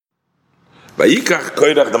Vayikach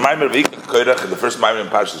koirach, the Maimer Vayikach koirach, the first Maimer in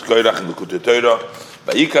Parshas koirach in the Likutei Torah.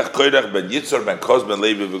 Vayikach koirach ben Yitzhor ben Koz ben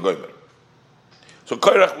Levi v'Gomer. So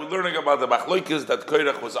koirach, we're learning about the machlokes that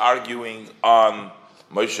koirach was arguing on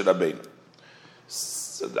Moshe Rabbeinu.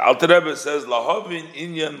 So the Alter Rebbe says, Lahavin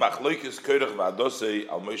inyan machlokes koirach v'adosei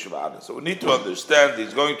al Moshe v'Aaron. So we need to understand,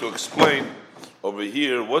 he's going to explain over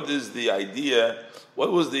here, what is the idea,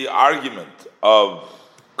 what was the argument of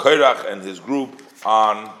koirach and his group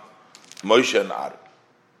on Moshe and Aaron.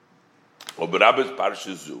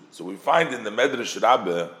 So we find in the Medrash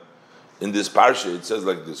Rabbe, in this parsha, it says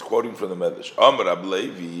like this, quoting from the Medrash. Rabbi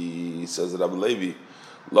Levi, says Rabbi Levi,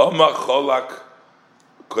 Loma cholak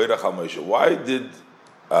koirach al Moshe. Why did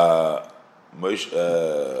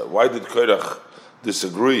Koirach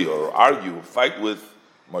disagree or argue, fight with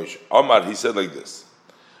Moshe? Omar, he said like this,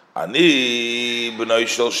 Ani b'noi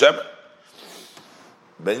shel Shemen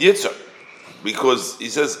ben Yitzhar. Because he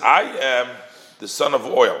says, I am the son of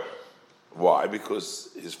oil. Why? Because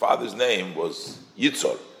his father's name was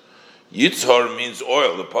Yitzhar. Yitzhar means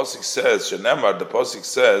oil. The pasuk says, Shenemar, the pasuk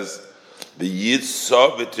says,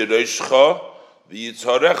 V'yitzhar v'tireshcha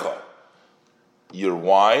v'yitzharecha. Your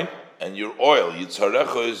wine and your oil.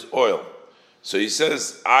 Yitzharecha is oil. So he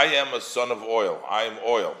says, I am a son of oil. I am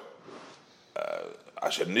oil.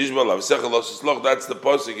 That's the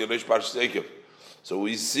pasuk in Rish Parshas Eikev. So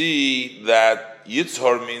we see that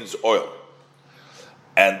Yitzhar means oil,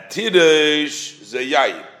 and Tiresh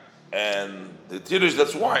Zayayim, and the Tiresh,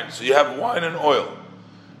 that's wine. So you have wine and oil.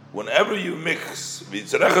 Whenever you mix,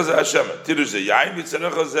 V'yitzarecha ze Hashem, Tiresh Zayayim,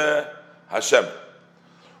 V'yitzarecha ze Hashem.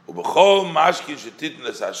 U'b'chol mashkin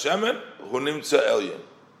shetitnes Hashem, hu nimtza elyon.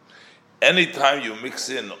 Anytime you mix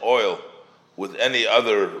in oil with any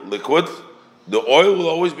other liquid, the oil will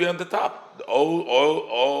always be on the top. The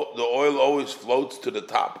oil always floats to the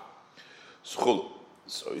top. So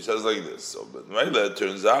he says like this. So, but it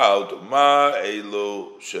turns out, Ma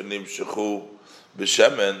elu shenim shechu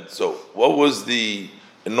b'shemen. So, what was the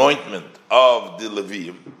anointment of the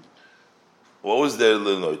Leviim? What was their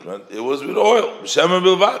anointment? It was with oil. B'shemen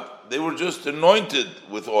bilvad. They were just anointed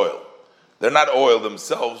with oil. They're not oil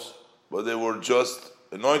themselves, but they were just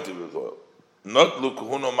anointed with oil. Not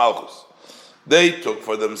lukuhuno malchus. They took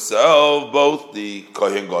for themselves both the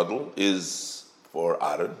Kohen Gadol is for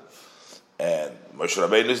Aaron, and Moshe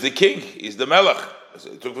Rabbeinu is the king. He's the Melech. So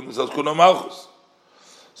they took for themselves Kuno Malchus.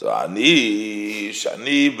 So Ani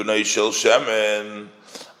Shani B'nai Shel Shemen.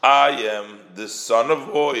 I am the son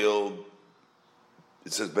of oil.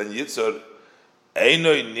 It says Ben Yitzhar.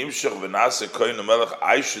 Einoi Nimshach V'Nase Kohen Melech.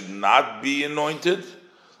 I should not be anointed,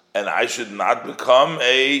 and I should not become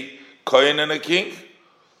a Kohen and a king,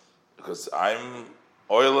 because I'm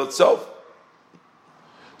oil itself.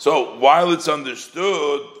 So while it's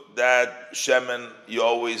understood that Shemen, you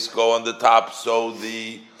always go on the top, so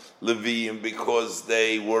the Leviim, because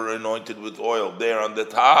they were anointed with oil, they're on the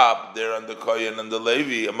top, they're on the Kohen and the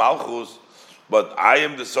Levi, Malchus, but I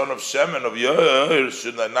am the son of Shemen, of Yer,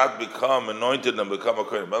 should I not become anointed and become a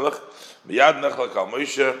Kohen Melech?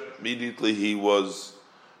 Immediately he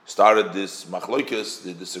started this machlokes,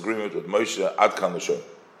 the disagreement with Moshe, Ad Kan L'Shon.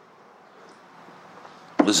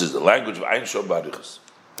 This is the language of Ein Shom Barichas.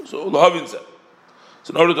 So Lahavin said.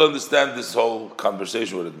 So in order to understand this whole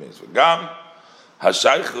conversation, what it means, Gam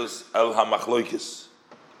Hashaychus El HaMachloikis,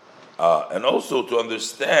 and also to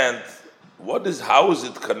understand how is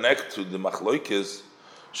it connect to the Machloikis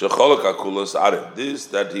Shecholok HaKulos Aaron. This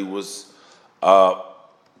that he was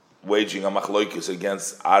waging a Machloikis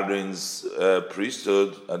against Aaron's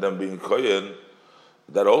priesthood and then being Kohen,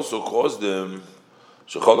 that also caused him.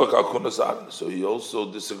 So he also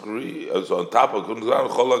disagreed. So on top of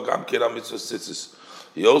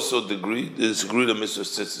he also disagreed on mitzvah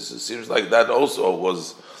tzitzis. It seems like that also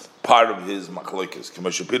was part of his machlokes.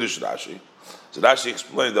 So Rashi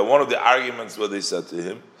explained that one of the arguments what they said to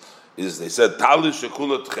him is they said talus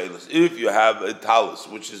shekula tchelas. If you have a talus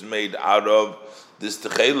which is made out of this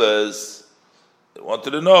tchelas, they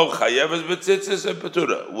wanted to know chayeves b'tzitzis and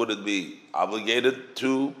petura. Would it be obligated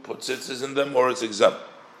to put tzitzis in them, or it's exempt?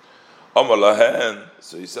 Amar lahen.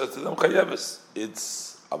 So he says to them chayeves.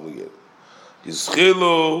 It's obligated.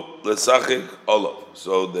 Yischilu lesachik olav.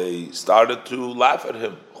 So they started to laugh at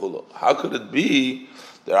him. How could it be?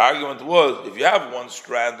 Their argument was, if you have one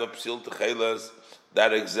strand of psil tchelas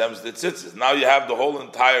that exempts the tzitzis, now you have the whole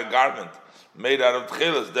entire garment made out of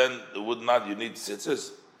tchelas, then you need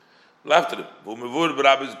tzitzis? Laughed at him.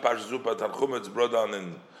 It's brought down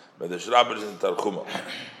in Medrash Rabbis in Tarchuma.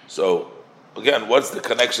 So, again, what's the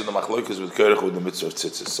connection of Machlokes with Koirach with the mitzvah of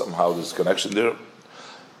tzitzis? Somehow there's a connection there,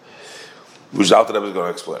 which the Alter Rebbe is going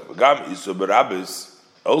to explain.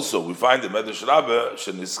 Also, we find in Medrash Rabbah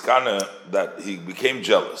Sheniskana that he became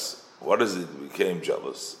jealous. What is it? He became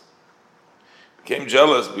jealous. Became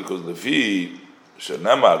jealous because Levi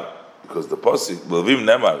Shenemar, because the Pasuk Levim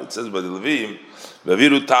Nemar, it says by the Levim,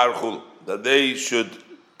 Vaviru Tarchul, that they should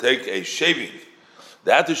take a shaving.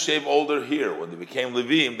 They had to shave older here. When they became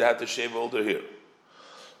Levim, they had to shave older here.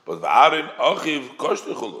 But Aaron Achiv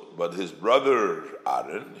Koshtechulu, but his brother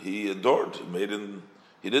Aaron, he adored.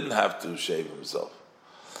 He didn't have to shave himself.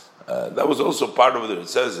 That was also part of it. It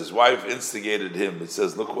says his wife instigated him. It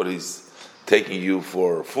says, look what he's taking you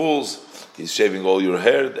for fools. He's shaving all your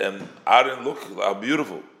hair. And Aaron, look how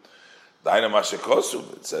beautiful.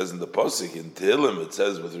 It says in the Pasuk, in Tehillim, it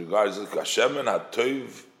says with regards to Hashemen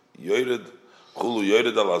HaToiv Yored Chulu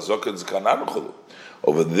Yored Al HaZoken Zkanan Chulu.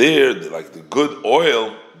 Over there, like the good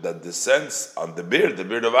oil that descends on the beard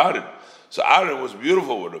of Aaron. So Aaron was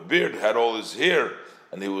beautiful with a beard, had all his hair,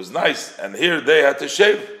 and he was nice. And here they had to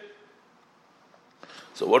shave.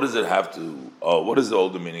 So what does it have to? What is the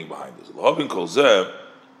older meaning behind this?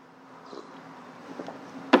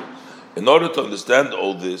 In order to understand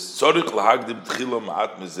all this, we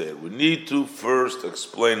need to first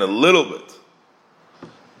explain a little bit.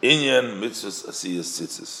 Inyan mitzvahs asiyas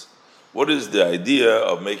tzitzis. What is the idea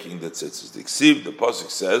of making the tzitzis? The pasuk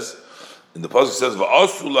says,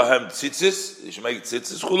 "Va'asu lahem tzitzis." You should make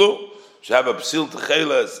tzitzis chulu. You should have a psil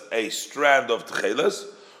techelas, a strand of techelas.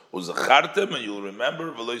 Uzachartem, and you'll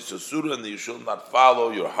remember v'lo yisasura, and you shall not follow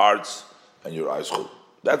your hearts and your eyes chulu.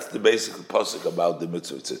 That's the basic pasuk about the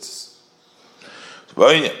mitzvah of tzitzis.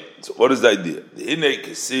 So what is the idea? The Hinei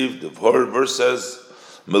Kesiv, the verse says,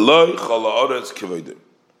 "Meloi chala oretz kevodim."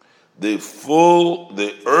 The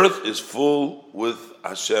earth is full with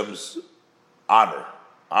Hashem's honor.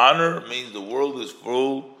 Honor means the world is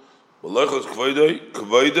full.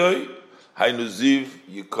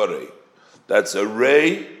 That's a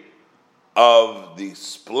ray of the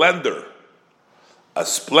splendor. A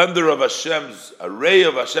splendor of Hashem's, a ray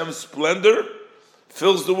of Hashem's splendor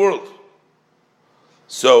fills the world.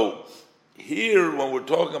 So here, when we're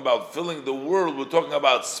talking about filling the world, we're talking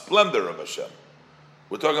about splendor of Hashem.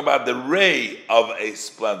 We're talking about the ray of a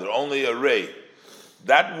splendor, only a ray.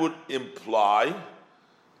 That would imply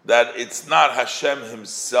that it's not Hashem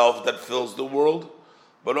himself that fills the world,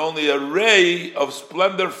 but only a ray of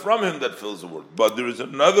splendor from him that fills the world. But there is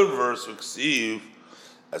another verse, as a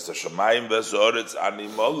Shamayim Besoretz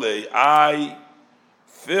Animole, I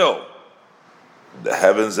fill the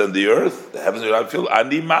heavens and the earth. The heavens and the earth I fill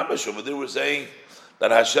Ani Mamash. Over there we're saying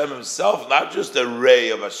that Hashem himself, not just a ray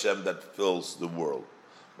of Hashem that fills the world,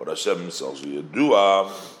 but Hashem himself.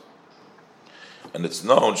 And it's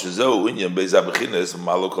known, this is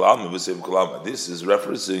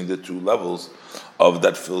referencing the two levels of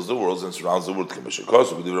that fills the world and surrounds the world.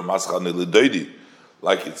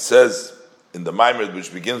 Like it says in the Maimer,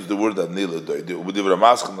 which begins with the word Anila Doidi, the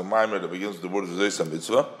Maimer that begins with the word Zaysa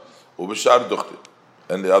Mitzvah,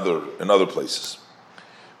 and in other places.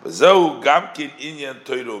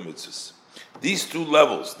 These two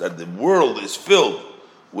levels, that the world is filled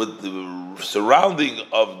with the surrounding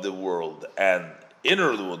of the world and inner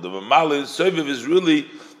of the world, the Mamali Soviv is really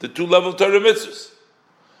the two level Torah mitzvahs.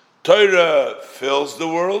 Torah fills the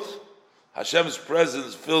world, Hashem's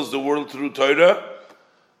presence fills the world through Torah,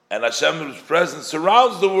 and Hashem's presence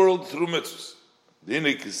surrounds the world through mitzvahs.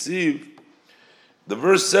 The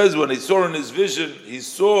verse says when he saw in his vision, he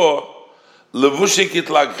saw Levushik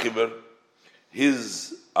Itlag Chiber,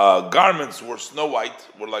 his garments were snow white,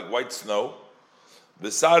 were like white snow.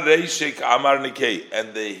 And the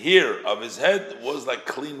hair of his head was like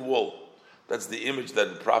clean wool. That's the image that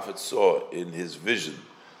the prophet saw in his vision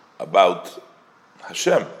about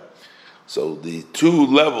Hashem. So the two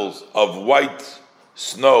levels of white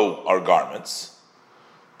snow are garments.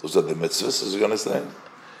 Those are the mitzvahs, as you're going to say.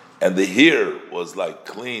 And the hair was like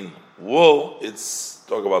clean wool. It's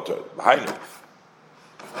talk about Torah.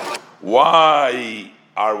 Why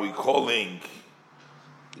are we calling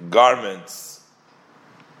garments?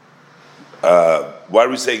 Why are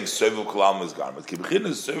we saying Sovu Kalalm is garment?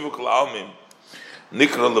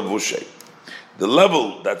 The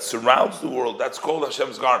level that surrounds the world, that's called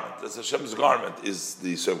Hashem's garment. That's Hashem's garment is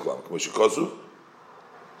the Sovu Kalalm.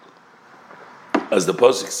 As the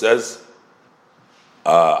Pasuk says,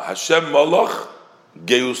 Hashem Malach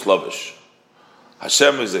Geus Lavish.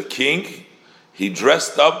 Hashem is a king. He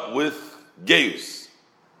dressed up with Geus.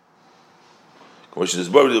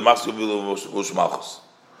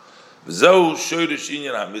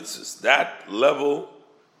 That level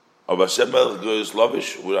of Hashem Melech Geus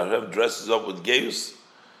Lavish, where Hashem dresses up with Geus,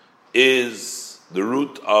 is the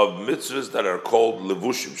root of mitzvahs that are called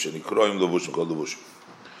levushim. Shenikroim levushim, called levushim.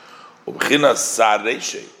 Ubchinas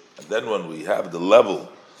sareshe. And then when we have the level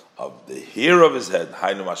of the hair of his head,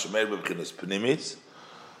 hainu mashamer b'bchinas pnimis,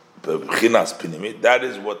 b'bchinas pnimit, that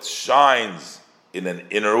is what shines in an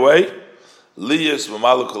inner way. Liyas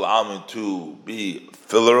v'malukul almin, to be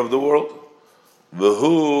filler of the world.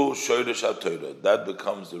 V'hu shoyresh ha-Torah, that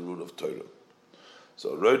becomes the root of Torah.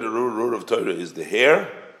 So the root of Torah is the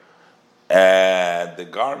hair, and the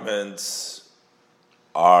garments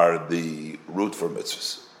are the root for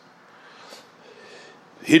mitzvahs.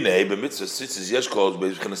 In the midst of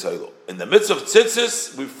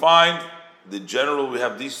tzitzis, we find the general, we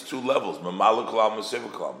have these two levels,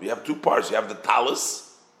 you have two parts, you have the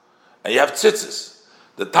talis, and you have tzitzis.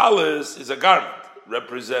 The talis is a garment,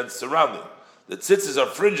 represents surrounding. The tzitzis are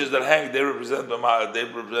fringes that hang, they represent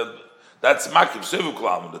that's makif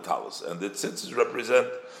sevukulam in the talis, and the tzitzis represent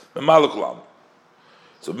memalukulam.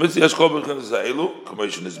 So mitzvah yashkol b'chinas ha'elu,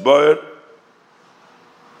 commission is boyer,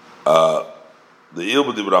 the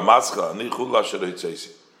ilbu dibra mascha anichul lasher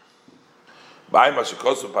hitzesi. Ba'im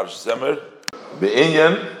ha'shekos v'parshas Emer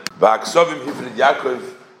be'inyan v'aksovim hifrid Yaakov,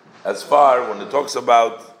 as far when it talks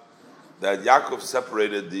about that Yaakov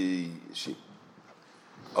separated the sheep.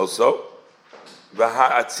 Also,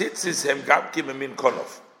 v'ha'atzitzis hem gabkim emin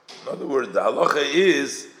konof. In other words, the halacha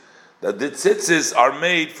is that the tzitzis are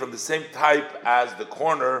made from the same type as the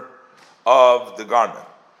corner of the garment.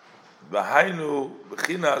 V'hainu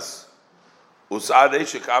b'chinas us'adei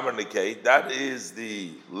amar nekei. That is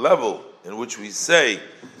the level in which we say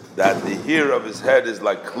that the hair of his head is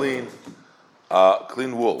like clean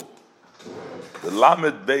wool. The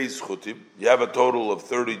lamed beis chutim, you have a total of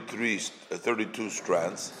 32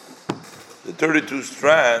 strands. The 32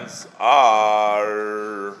 strands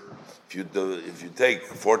are, if you take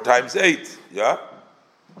 4 times 8, yeah,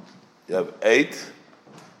 you have 8.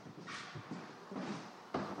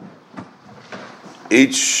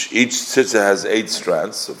 Each tzitzit has 8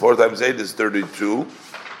 strands, so 4 times 8 is 32.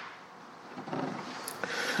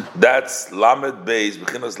 That's lamed beis,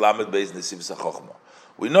 b'chinas lamed beis nesivus ha'chochma.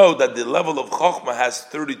 We know that the level of chochma has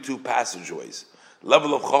 32 passageways.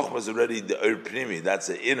 Level of chochma is already the pnimi, that's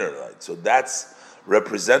the inner light. So that's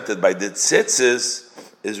represented by the tzitzis,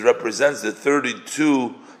 represents the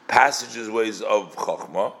 32 passageways of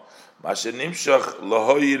chochma.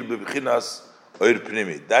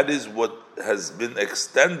 That is what has been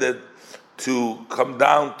extended to come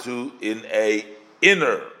down to in a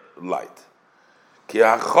inner light.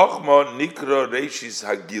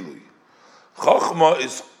 Chochma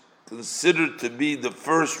is considered to be the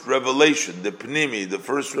first revelation, the pnimi, the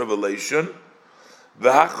first revelation.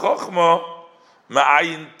 V'ha-chochma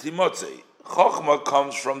ma'ayin timotzei. Chochma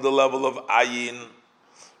comes from the level of ayin,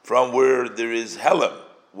 from where there is helam,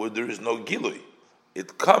 where there is no gilui.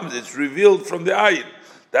 It's revealed from the ayin.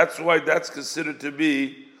 That's why that's considered to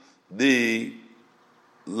be the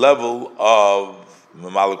level of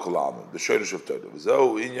Mamalakul Almin, the Shoresh of Torah.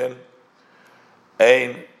 V'zehu inyan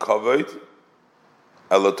ein kavod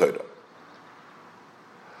ela Torah.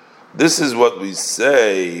 This is what we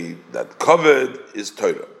say, that kavod is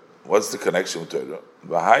Torah. What's the connection with Torah?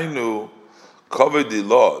 V'hainu kavod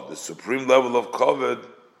law, the supreme level of kavod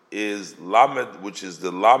is lamed, which is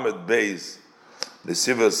the lamed base, the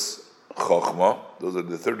sivas chochma. Those are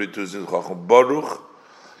the 32 sivas chochma. Baruch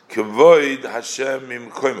kavod Hashem im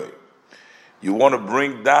koimoi. You want to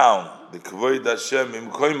bring down the kavod Hashem im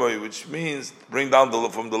koimoi, which means bring down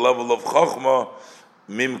from the level of chochma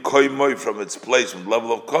mim koimoi, from its place, from the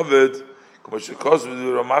level of kavod. But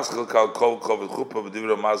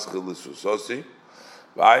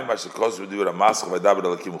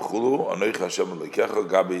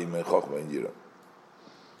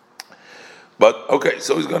okay,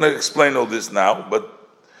 so he's going to explain all this now, but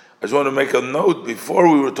I just want to make a note. Before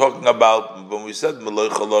we were talking about, when we said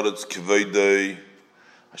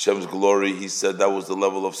Hashem's glory, he said that was the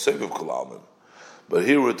level of Seviv Kol Almin. But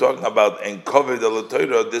here we're talking about En Kavod Ela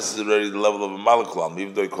Torah. This is already the level of a Malach Kol Almin,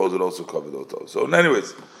 even though he calls it also Kavod Ela Torah. So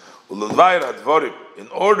anyways, in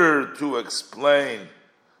order to explain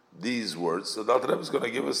these words, so the Alter Rebbe is going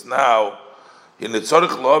to give us now in the Tzorich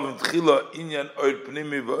Lo'avim Tchila Inyan Oir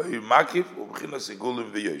Pnimi V'Oir Makif U'B'chinas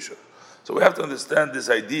Igulim V'Yosher. So we have to understand this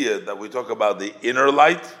idea that we talk about the inner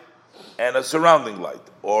light and a surrounding light,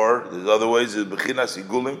 or there's other ways, B'chinas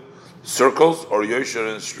Igulim, circles, or Yosher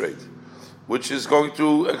and straight, which is going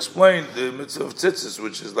to explain the mitzvah of tzitzis,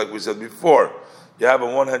 which is like we said before. You have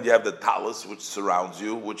on one hand, you have the talis, which surrounds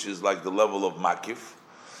you, which is like the level of makif,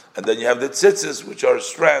 and then you have the tzitzis, which are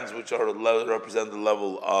strands, which are represent the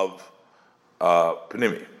level of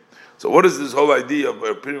pnimi. So what is this whole idea of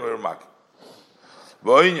pnimi or makif?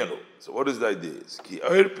 So what is the idea? Ki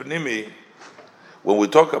oir pnimi When we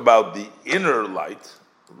talk about the inner light,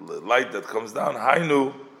 the light that comes down,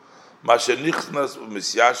 Hainu, Mashenichnas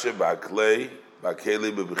Misyashe Ba'klei,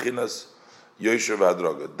 Ba'keli Bebechinas, Yosher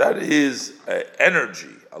V'Hadraga. That is an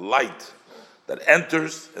energy, a light that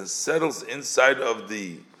enters and settles inside of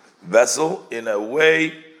the vessel in a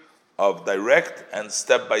way of direct and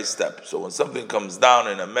step by step. So when something comes down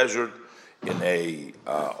in a measured, in a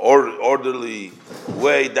orderly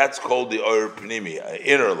way, that's called the Or Pnimi, an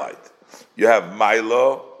inner light. You have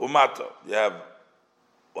Milo Umato. You have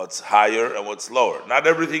what's higher and what's lower. Not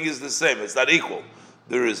everything is the same. It's not equal.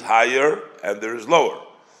 There is higher and there is lower.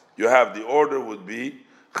 You have the order would be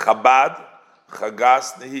Chabad,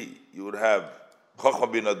 Chagas, Nehi. You would have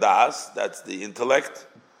Chochma bin Adas, that's the intellect.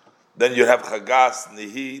 Then you have Chagas,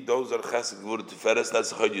 Nehi, those are Chesed, Gvur, Tiferes,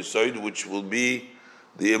 that's Chod Yisoid, which will be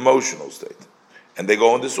the emotional state. And they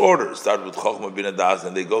go in this order. Start with Chochma bin Adas,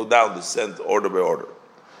 and they go down, descend order by order.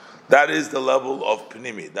 That is the level of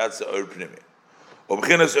Pnimi. That's the Ur Pnimi.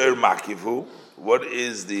 Obchinas Ur Makivu. What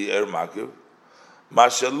is the Ur Makiv?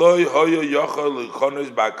 Mashaloi hoyo yochol l'chonos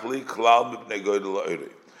b'akli klal mipnei goydel ha'orei.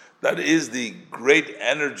 That is the great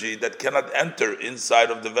energy that cannot enter inside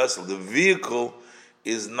of the vessel. The vehicle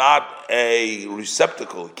is not a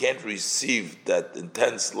receptacle. It can't receive that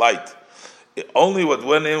intense light. Only what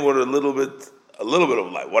went in were a little bit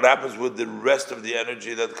of light. What happens with the rest of the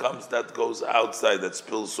energy that comes, that goes outside, that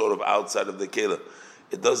spills sort of outside of the kela.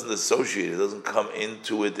 It doesn't associate, it doesn't come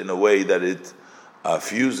into it in a way that it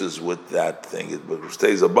fuses with that thing, it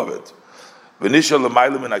stays above it. That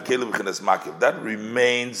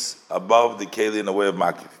remains above the keli in a way of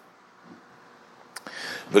makif.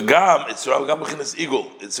 It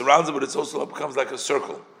surrounds it, but it also becomes like a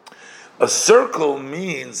circle. A circle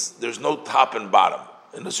means there's no top and bottom.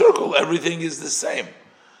 In a circle, everything is the same.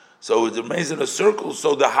 So it remains in a circle,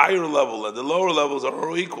 so the higher level and the lower levels are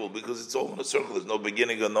all equal because it's all in a circle. There's no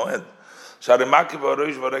beginning and no end. Because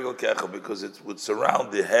it would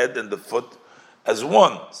surround the head and the foot as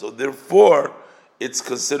one. So therefore, it's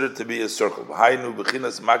considered to be a circle. He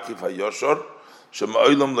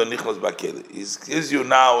gives you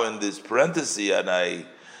now in this parenthesis and a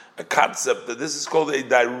concept that this is called a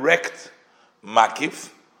direct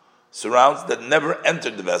makif, surrounds that never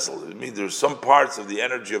entered the vessel. It means there's some parts of the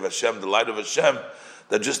energy of Hashem, the light of Hashem,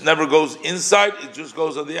 that just never goes inside, it just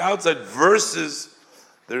goes on the outside, versus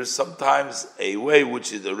there's sometimes a way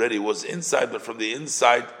which it already was inside, but from the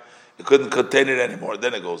inside, it couldn't contain it anymore,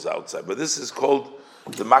 then it goes outside. But this is called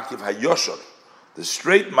the makif hayoshor, the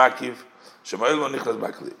straight makif, shemayel lo nichnas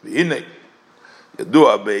bakli. V'hinei,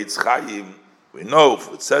 yadua be'etz chayim, we know,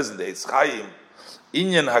 it says in the Eitz Chaim,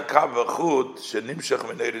 Inyan hakav v'chut shenimshach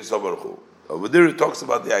min eirin sobarchu. Over there it talks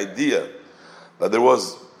about the idea that there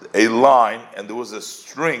was a line and there was a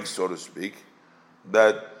string, so to speak,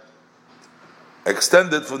 that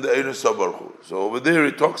extended from the eirin sobarchu. So over there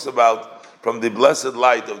it talks about from the blessed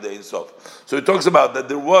light of the Ein Sof. So it talks about that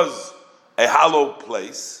there was a hollow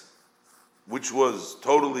place which was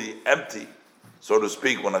totally empty, so to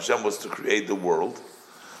speak, when Hashem was to create the world.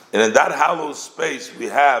 And in that hollow space, we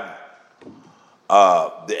have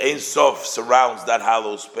the Ein Sof surrounds that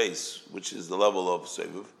hollow space, which is the level of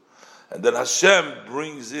Seviv. And then Hashem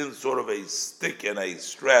brings in sort of a stick and a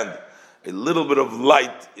strand, a little bit of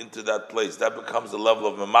light into that place. That becomes the level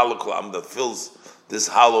of Memaluklam that fills this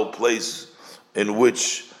hollow place in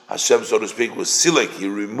which Hashem, so to speak, was silik. He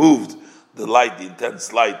removed the light, the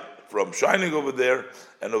intense light, from shining over there,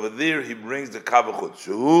 and over there he brings the Kavachut.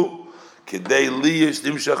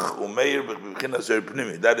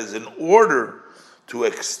 That is in order to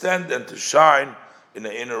extend and to shine in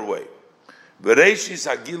an inner way. So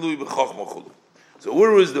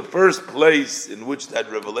where is the first place in which that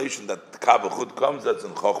revelation, that Kavachut comes? That's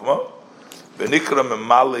in Chokhmah. And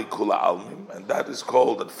that is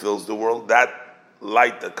called, that fills the world, that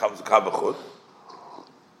light that comes Kavachut.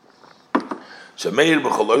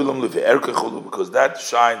 Because that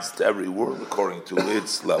shines to every world according to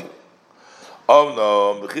its level. When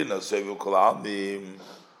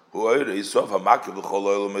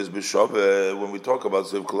we talk about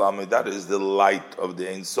Sev Kolami, that is the light of the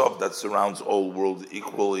Ein Sof that surrounds all worlds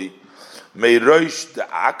equally. Meirosh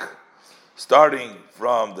Da'ak, starting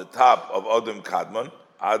from the top of Adam Kadmon,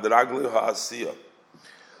 Ad Ragli HaAsiyah,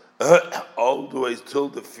 all the way till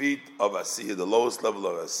the feet of Asiyah, the lowest level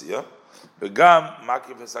of Asiyah. Begam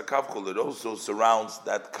Makif Esakavkol, it also surrounds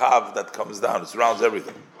that kav that comes down, it surrounds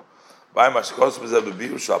everything. By Mashkos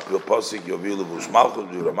Bezabibu Shapil Posik Yovilu Bushmalchus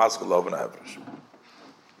Biramaskal and Avrish.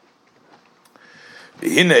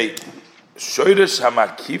 Behine Shoirish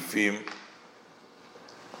Hamakifim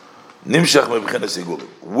Nimshach Mebchenes Igulim.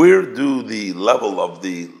 Where do the level of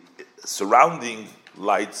the surrounding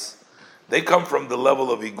lights, they come from the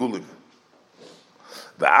level of igulim.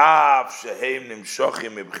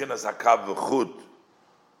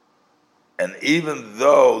 And even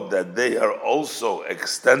though that they are also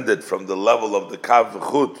extended from the level of the kav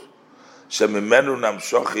v'chut, shemimenu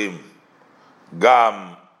namshochim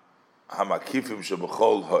gam hamakifim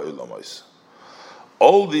shebechol ha'ilamos.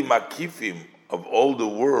 All the makifim of all the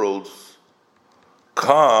worlds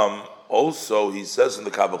come also, he says, in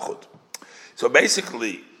the kav v'chut. So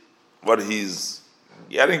basically, what he's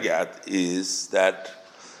getting at is that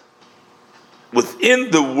within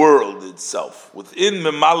the world itself, within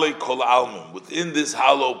Memale Kol Almin, within this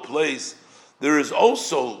hollow place, there is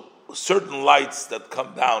also certain lights that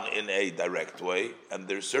come down in a direct way, and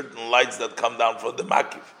there's certain lights that come down from the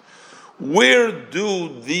Makif. Where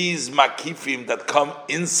do these Makifim that come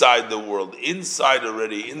inside the world, inside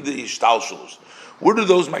already, in the Ishtalshalos, where do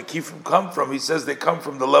those Makifim come from? He says they come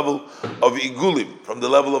from the level of Igulim, from the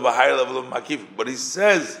level of a higher level of Makifim. But he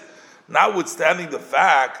says, notwithstanding the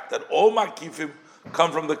fact that all makifim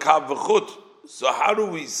come from the kav v'chut, so how do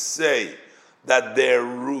we say that their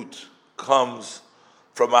root comes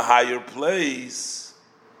from a higher place,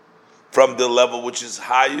 from the level which is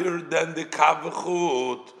higher than the kav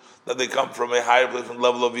v'chut, that they come from a higher place, from the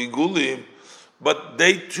level of igulim, but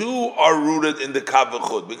they too are rooted in the kav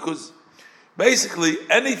v'chut, because basically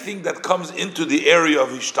anything that comes into the area of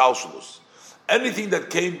ishtalshalos, anything that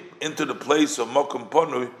came into the place of mokum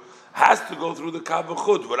ponui, has to go through the kav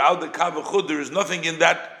v'chut. Without the kav v'chut, there is nothing in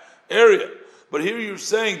that area. But here you're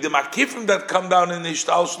saying the makifim that come down in the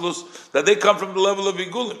ishtalshalos, that they come from the level of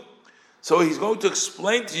igulim. So he's going to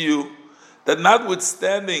explain to you that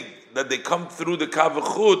notwithstanding that they come through the kav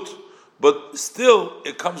v'chut, but still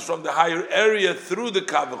it comes from the higher area through the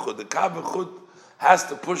kav v'chut. The kav v'chut has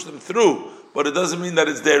to push them through, but it doesn't mean that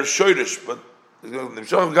it's their shoyrish. But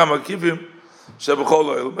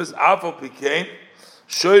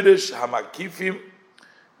Shoyrish hamakifim,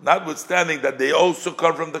 notwithstanding that they also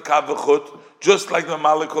come from the kav v'chut, just like the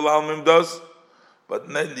Memale Kol Almin does, but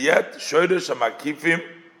yet Shoyrish hamakifim,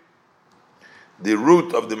 the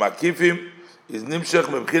root of the makifim, is nimshech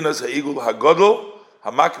mebchinas ha'igul hagodol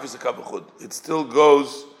hamakif is the kav v'chut. It still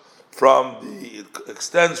goes it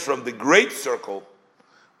extends from the great circle,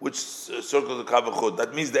 which circles the kav v'chut.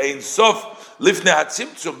 That means the Ein Sof lifnei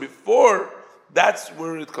hatzimtzum, before, that's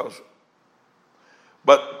where it comes from.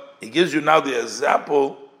 But he gives you now the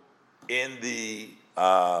example in the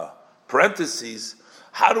parentheses.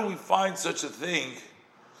 How do we find such a thing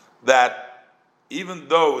that even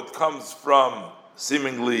though it comes from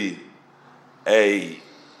seemingly a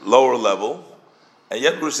lower level, and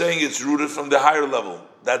yet we're saying it's rooted from the higher level,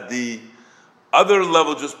 that the other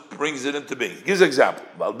level just brings it into being? He gives an example.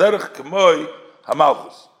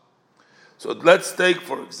 So let's take,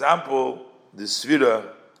 for example, the Sfira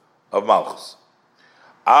of Malchus.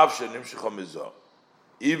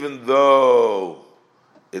 Even though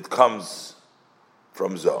it comes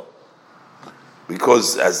from Zoh,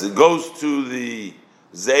 because as it goes to the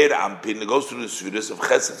Zeir Ampin, it goes to the Sfiris of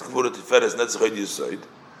Chesed, Kavura, Tiferes, Netzach, Yisoid,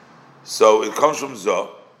 so it comes from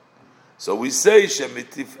Zoh. So we say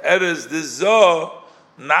Shemitiferes the Zoh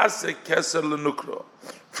Nase Keser Lenukro,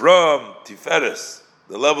 from Tiferes,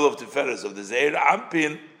 the level of Tiferes of the Zeir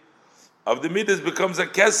Ampin of the Midas becomes a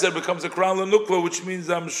Keser, becomes a crown Lenukro, which means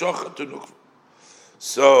Amshocha to Nukro.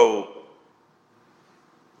 So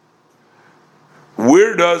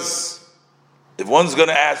where does, if one's going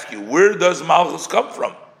to ask you, where does Malchus come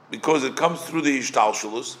from? Because it comes through the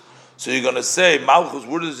Ishtalshalus. So you're going to say, Malchus,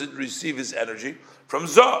 where does it receive its energy? From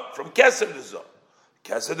Zoh, from Keser to Zoh.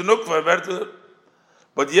 Keser to Nukva,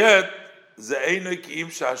 but yet,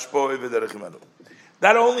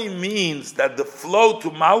 that only means that the flow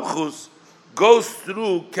to Malchus goes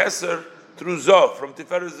through Keser, through Zoh, from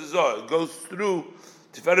Tiferes to Zoh. It goes through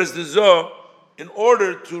Tiferes to Zoh in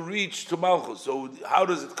order to reach to Malchus. So how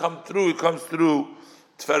does it come through? It comes through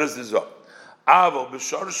Tiferes to Zoh. Avo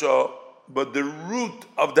b'shorsho, but the root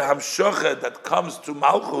of the Hamshocha that comes to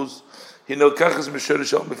Malchus, it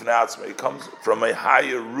comes from a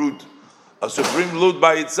higher root, a supreme root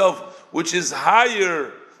by itself, which is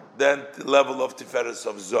higher than the level of Tiferes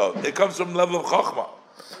of Zoh. It comes from the level of Chochmah.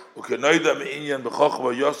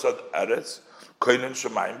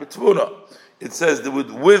 It says that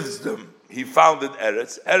with wisdom he founded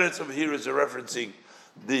Eretz. Eretz over here is referencing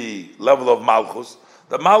the level of Malchus.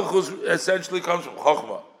 The Malchus essentially comes from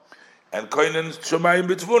Chochmah. And Koinen Shemayim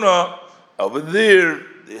B'Tvuna, over there,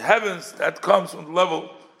 the heavens, that comes from the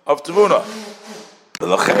level of Tvuna.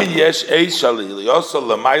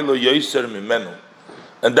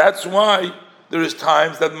 And that's why there is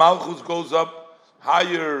times that Malchus goes up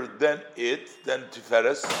higher than it, than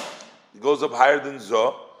Tiferes. It goes up higher than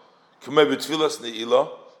Zoh.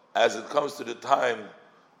 As it comes to the time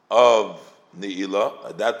of Ne'ilah,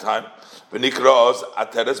 at that time, then it's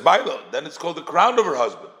called the crown of her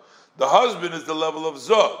husband. The husband is the level of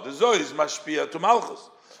Zoh. The Zoh is Mashpia to Malchus.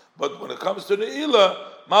 But when it comes to Ne'ilah,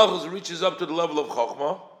 Malchus reaches up to the level of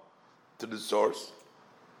Chokhmah, to the source.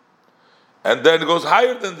 And then it goes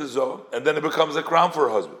higher than the Zoh, and then it becomes a crown for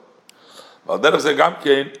her husband.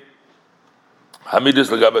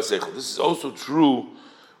 This is also true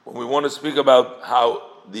when we want to speak about how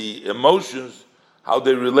the emotions, how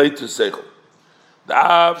they relate to Seichel.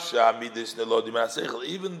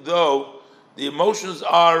 Even though the emotions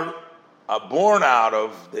are born out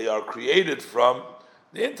of, they are created from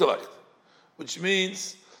the intellect, which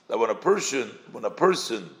means that when a person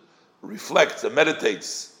reflects and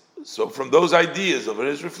meditates, so from those ideas of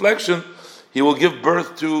his reflection, he will give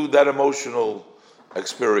birth to that emotional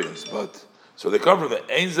experience. But so they come from the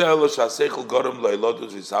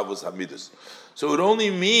So it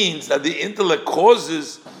only means that the intellect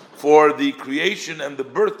causes for the creation and the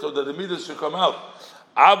birth so that the midas should come out.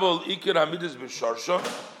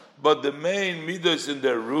 But the main midas in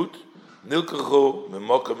their root, they come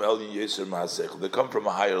from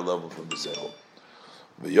a higher level from the seichel.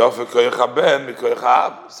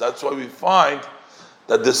 So that's why we find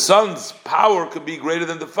that the son's power could be greater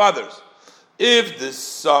than the father's. If the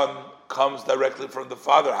son comes directly from the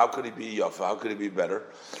father, how could he be Yafa? How could he be better?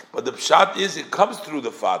 But the pshat is it comes through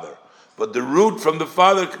the father. But the root from the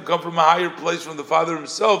father can come from a higher place from the father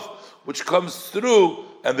himself, which comes through,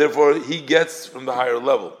 and therefore he gets from the higher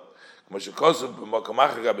level. Explained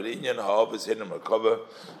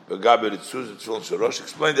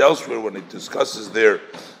elsewhere when it discusses their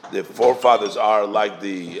forefathers are like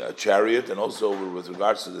the chariot, and also with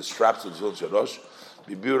regards to the straps of Tefillin Shorosh.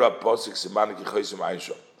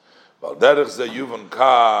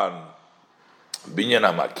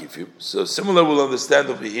 So similar, we'll understand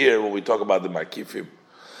over here when we talk about the makifim.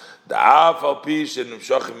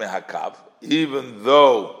 Even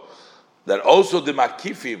though that also the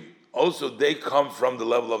makifim, also they come from the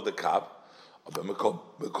level of the kav.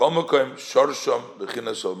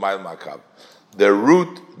 They're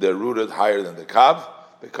rooted higher than the kav.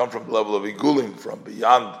 They come from the level of igulim, from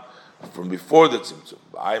beyond, from before the tzimtzum.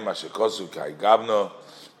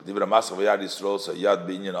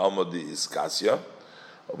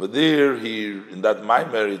 Over there, in that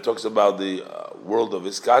Maimer, he talks about the world of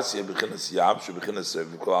Iskasya,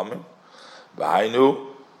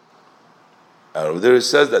 and over there he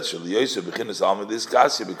says that because it's Alma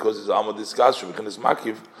Iskasya,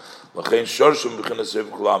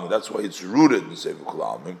 that's why it's rooted in Sefer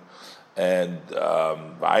Kulamim. And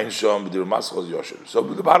so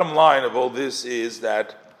the bottom line of all this is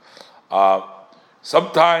that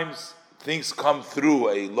sometimes things come through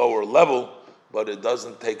a lower level, but it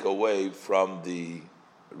doesn't take away from the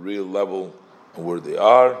real level of where they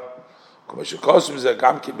are. It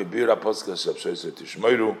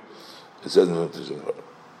says the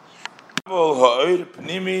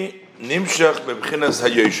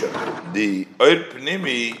Oir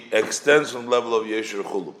Pnimi extends from the level of Yesher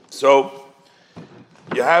Chulu. So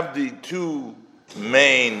you have the two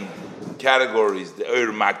main categories, the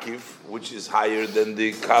Oir Makif, which is higher than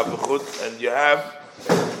the Kav Chut, and you have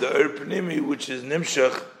the Oir Pnimi, which is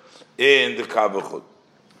Nimshach in the Kav Chut.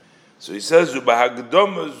 So he says, with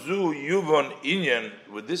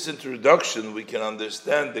this introduction, we can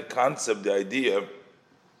understand the concept, the idea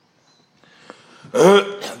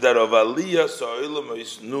that of Aliyah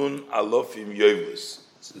Sa'olamais Nun Alofim Yovis.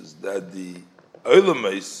 It says that the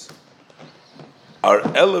Olamais are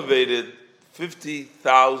elevated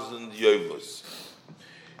 50,000 Yovis.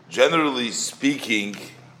 Generally speaking,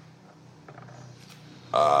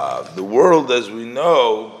 the world, as we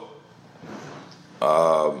know,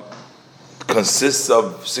 consists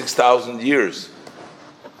of 6,000 years.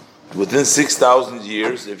 Within 6,000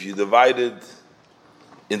 years, if you divide it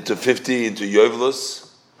into 50 into Yovlus,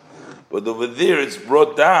 but over there it's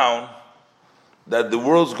brought down that the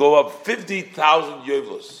worlds go up 50,000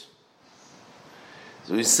 Yovlus.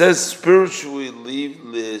 So he says spiritually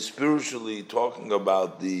talking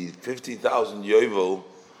about the 50,000 Yovel,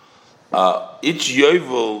 each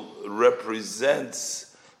Yovel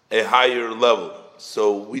represents a higher level.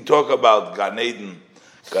 So we talk about Gan Eden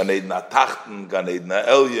HaTachten, Gan Eden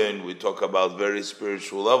HaElyon, we talk about very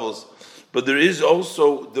spiritual levels, but there is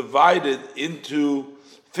also divided into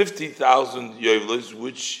 50,000 Yovelos,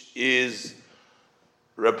 which is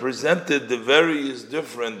represented the various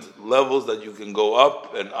different levels that you can go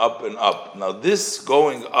up and up and up. Now this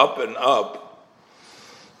going up and up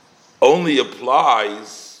only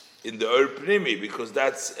applies in the Ur Pnimi, because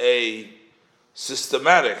that's a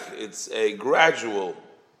systematic, it's a gradual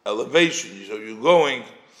elevation. So you're going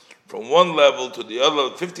from one level to the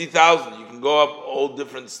other. 50,000, you can go up all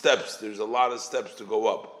different steps. There's a lot of steps to go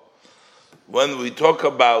up. When we talk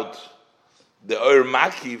about the Ur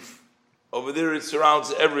Makif, over there it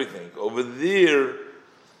surrounds everything. Over there,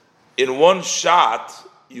 in one shot,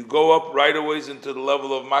 you go up right away into the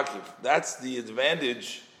level of Makif. That's the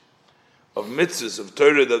advantage of mitzvahs, of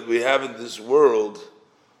Torah that we have in this world,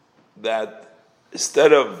 that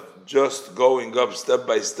instead of just going up step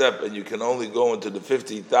by step, and you can only go into the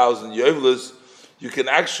 50,000 Yevlis, you can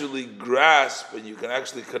actually grasp and you can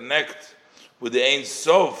actually connect with the Ein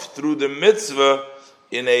Sof through the mitzvah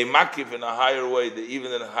in a makif, in a higher way,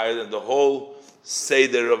 even in higher than the whole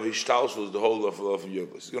Seder of Hishtalshus, the whole of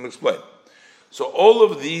Yevlis. He's going to explain. So all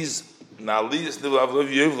of these,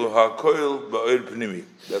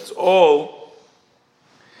 that's all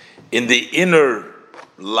in the inner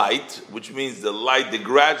light, which means the light, the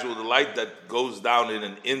gradual, the light that goes down in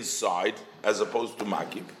an inside, as opposed to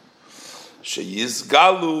makib.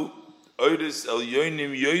 Sheyizgalu oiris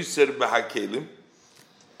elyonim yoser b'hakelim.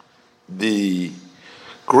 The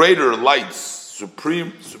greater lights,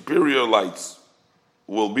 superior lights,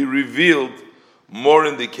 will be revealed more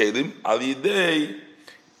in the kelim. Alidei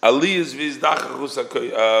aliyas v'izdachachus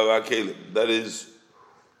hakelim. That is,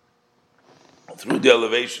 through the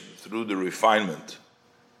elevation, through the refinement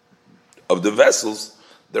of the vessels,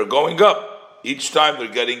 they're going up. Each time they're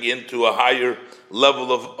getting into a higher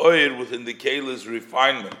level of oil within the kelim's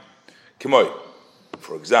refinement. Kimoy,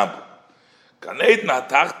 for example, Gan Eden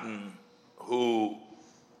HaTachten, who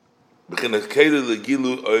beginnet kelim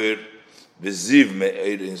legilu oil v'ziv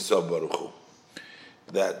me'er in Sof Baruch Hu.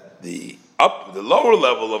 That the lower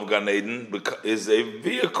level of Gan Eden is a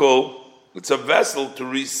vehicle, it's a vessel to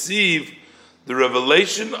receive the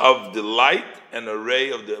revelation of the light and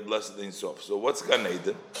array of the blessed Ein Sof. So what's Gan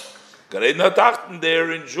Eden? Gan Eden HaTachten,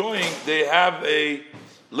 they're enjoying, they have a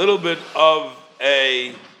little bit of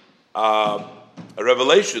a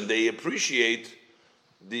revelation. They appreciate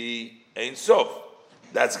the Ein Sof.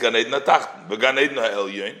 That's Gan Eden HaTachten. But Gan Eden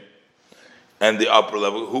HaElyon, and the upper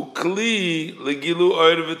level, who kli legilu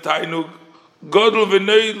oir v'tainug godel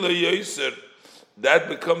v'nei le'yoser, that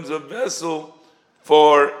becomes a vessel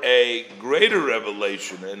for a greater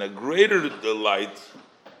revelation and a greater delight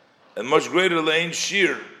and much greater lein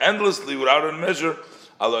shir, endlessly without a measure,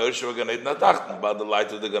 about the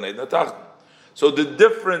light of the Gan Eden HaTachten. So the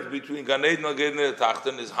difference between Gan Eden and Gan Eden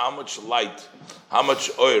HaTachten is how much light, how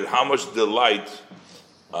much oil, how much delight,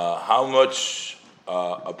 how much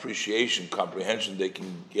appreciation, comprehension they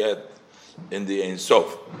can get in the Ein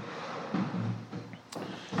Sof.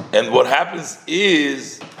 And what happens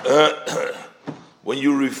is, when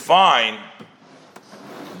you refine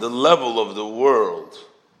the level of the world,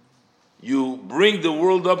 you bring the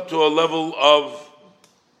world up to a level of,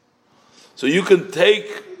 so you can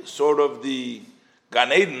take sort of the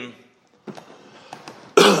Gan Eden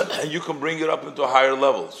and you can bring it up into a higher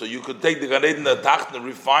level. So you could take the Gan Eden HaTachten and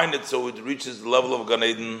refine it so it reaches the level of Gan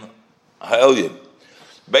Eden HaElyon.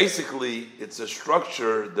 Basically, it's a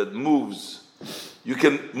structure that moves. You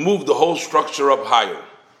can move the whole structure up higher.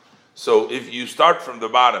 So if you start from the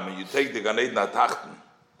bottom and you take the Gan Eden HaTachten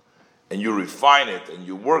and you refine it and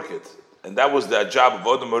you work it, and that was the job of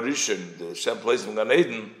Adam HaRishon, the Shem place in Gan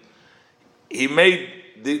Eden, he made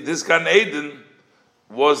this Gan Eden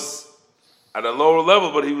was at a lower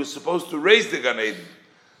level, but he was supposed to raise the Gan Eden.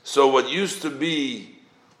 So what used to be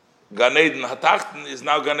Gan Eden HaTachten is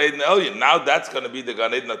now Gan Eden Elyon. Now that's going to be the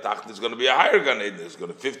Gan Eden HaTachten. It's going to be a higher Gan Eden. It's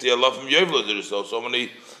going to 50 Alafim Yevlos. There's so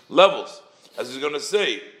many levels. As he's going to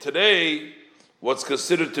say, today, what's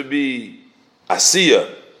considered to be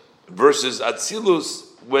Asiya versus Atzilus,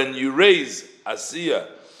 when you raise Asiya,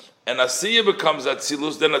 and Asiya becomes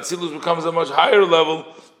Atzilus, then Atzilus becomes a much higher level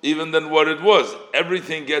even than what it was.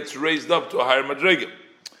 Everything gets raised up to a higher madrega.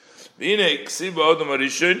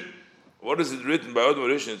 What is it written by Adam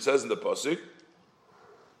HaRishon? It says in the pasuk,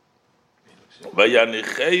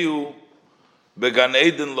 "Vayanicheyu began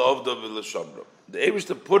Eden la'ovda v'l'shamra." The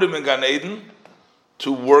Eibishter put him in Gan Eden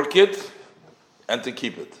to work it and to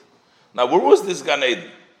keep it. Now, where was this Gan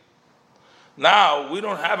Eden? Now, we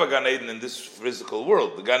don't have a Gan Eden in this physical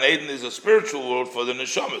world. The Gan Eden is a spiritual world for the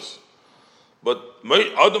neshamas. But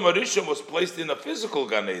Adam HaRishon was placed in a physical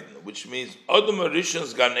Gan Eden, which means Adam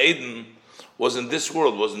HaRishon's Gan Eden was in this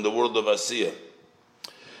world, was in the world of Asiya.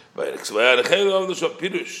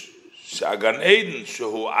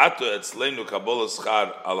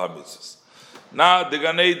 Now the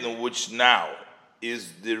Gan Eden, which now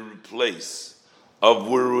is the place of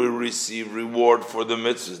where we receive reward for the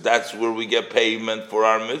mitzvahs. That's where we get payment for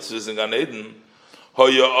our mitzvahs in Gan Eden. That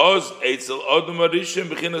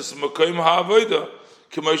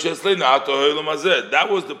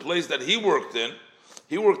was the place that he worked in.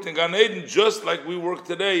 He worked in Gan Eden just like we work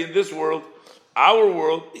today in this world. Our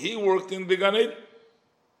world, he worked in the Gan Eden.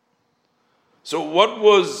 So what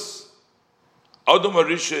was Adam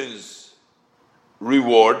HaRishon's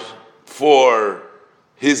reward for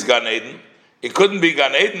his Gan Eden? It couldn't be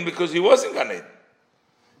Gan Eden because he wasn't Gan Eden.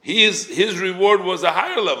 His reward was a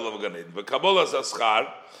higher level of Gan Eden.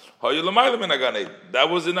 That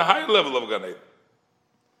was in a higher level of Gan Eden.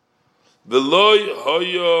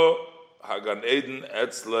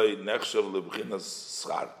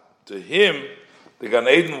 To him, the Gan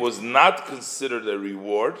Eden was not considered a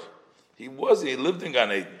reward. He lived in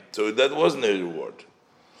Gan Eden, so that wasn't a reward.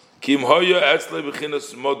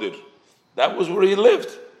 That was where he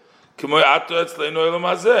lived.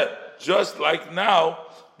 Just like now,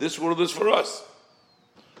 this world is for us.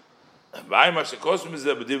 So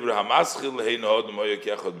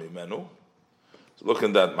look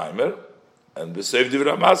in that Maimer, and b'seif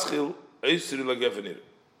divrei hamaschil eisri lagefenir.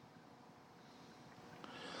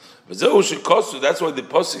 That's why the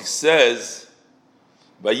pasuk says,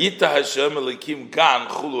 "Vayita Hashem elikim gan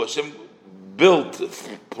chulu." Hashem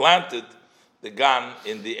planted the gan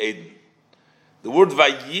in the Eden. The word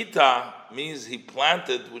Vayita means he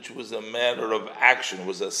planted, which was a matter of action,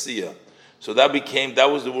 was asiyah. So that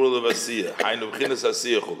was the world of asiyah. Hainu b'chinas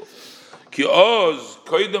asiyah chulu. Ki oz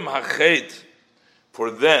koydem hachet. For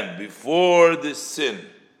then, before this sin,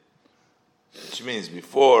 which means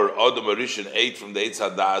before Adam HaRishon ate from the Eitz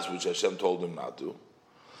Hadas, which Hashem told him not to.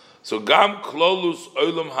 So Gam Klolus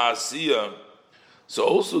Olam HaAsiyah. So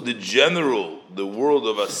also the world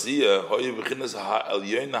of Asiyah,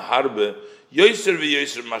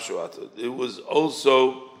 it was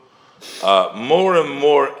also more and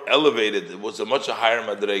more elevated. It was a much higher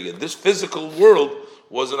madrega. This physical world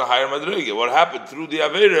was in a higher madrega. What happened? Through the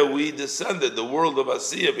Avera, we descended. The world of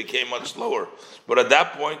Asiyah became much lower. But at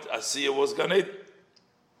that point, Asiyah was Gan Eden.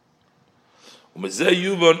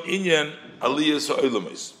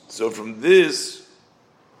 So from this,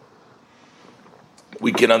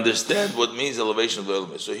 we can understand what means elevation of the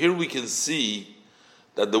Olam. So here we can see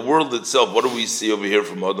that the world itself, what do we see over here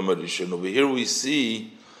from Adam HaRishon? Over here we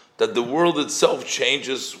see that the world itself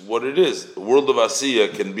changes what it is. The world of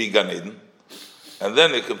Asiyah can be Gan Eden, and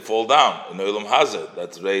then it can fall down in Olam Hazeh.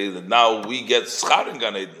 That's right. Now we get schar in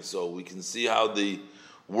Gan Eden, so we can see how the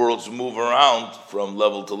worlds move around from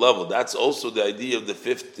level to level. That's also the idea of the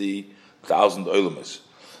 50,000 Olamis,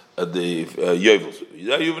 the Yevels.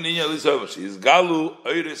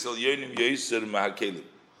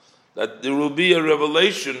 That there will be a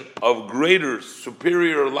revelation of greater,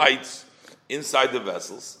 superior lights inside the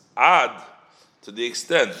vessels. Add to the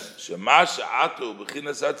extent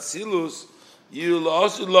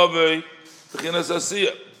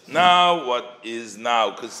now what is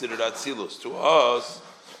now considered Atzilus to us,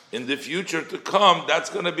 in the future to come, that's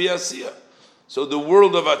going to be Asiyah. So the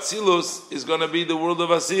world of Atzilus is going to be the world of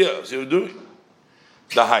Asiyah. So you're doing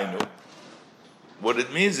the Hainu. What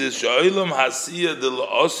it means is Sha'olam Hasiyah de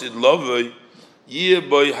La'osid Lovei Yeh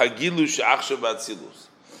Hagilu Sha'achshav Atzilus.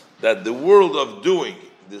 That the world of doing,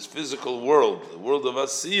 this physical world, the world of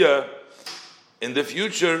Asiyah, in the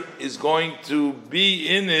future is going to be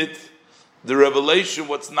in it the revelation.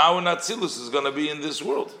 What's now in Atzilus is going to be in this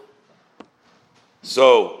world.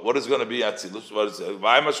 So, what is going to be Atzilus?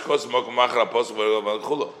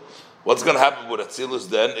 What's going to happen with Atzilus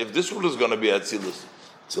then? If this world is going to be Atzilus,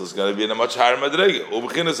 Atzilus is going to be in a much higher madrega.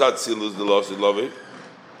 Atzilus, the loss of love,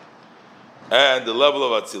 and the level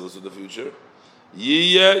of Atzilus in the future.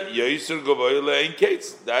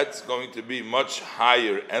 That's going to be much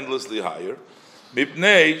higher, endlessly higher. Because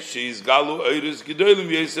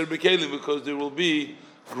there will be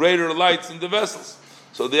greater lights in the vessels.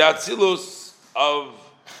 So the Atzilus of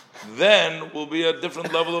then will be a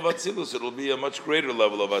different level of Atzilus. It will be a much greater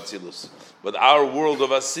level of Atzilus. But our world of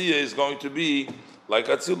Asiyah is going to be like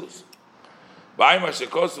Atzilus.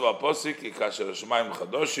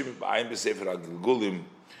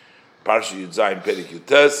 Parsha Yudzayin Perik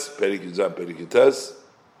Yutes, Perik Yudzayin Perik Yutes.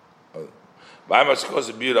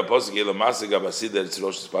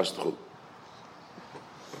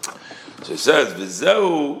 So it says,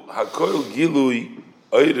 "V'zeu hakoil gilui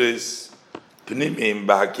oiris pnimim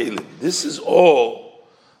b'hakelim." This is all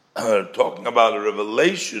talking about a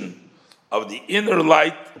revelation of the inner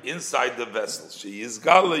light inside the vessel. She is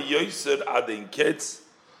gala yoser adin ketz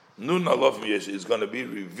nun alof miyesh. Is going to be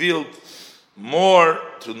revealed more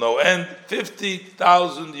to no end,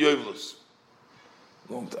 50,000 yovlus.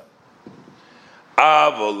 long time.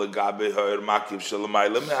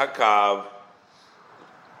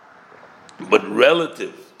 But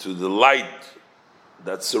relative to the light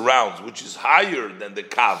that surrounds, which is higher than the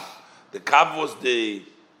kav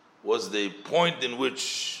was the point in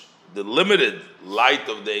which the limited light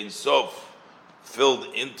of the Ein Sof filled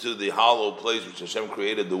into the hollow place which Hashem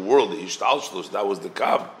created the world, the Ishtalshlus, that was the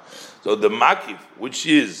kav. So the makif, which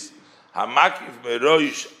is hamakif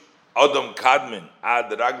meroish adam kadmin ad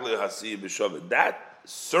ragle hasiy b'shovet, that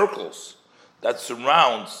circles, that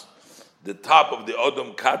surrounds the top of the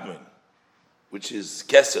adam kadmin, which is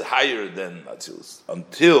keser higher than Atzilus,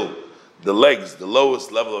 until the legs, the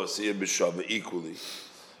lowest level of Asiyah b'shovet, equally.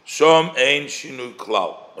 Shom ein shinu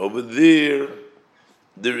klal. Over there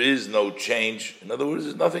is no change. In other words,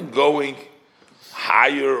 there's nothing going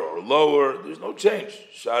higher or lower. There's no change.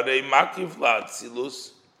 Sharei makif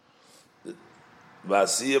la'atzilus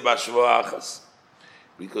v'asiyah b'shva achas,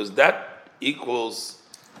 because that equals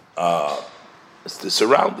it's the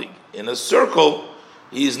surrounding. In a circle,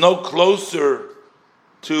 he is no closer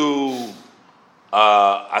to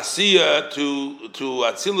Asiya to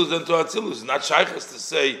Atzilus than to Atzilus. It's not shaykhs to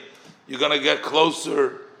say you're going to get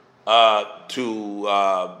closer by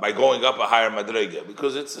going up a higher madrega,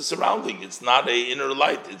 because it's a surrounding. It's not an inner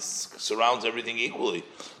light. It surrounds everything equally,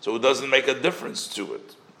 so it doesn't make a difference to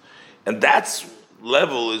it. And that's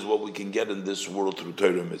level is what we can get in this world through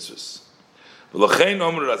Torah mitzvahs.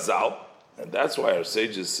 And that's why our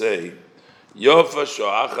sages say, Yofa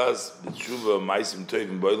shoachas b'tshuva ma'asim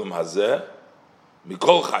tovim b'olam hazeh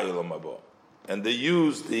mikol chai olam haba. And they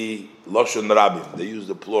use the Lashon Rabim, they use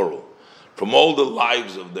the plural, from all the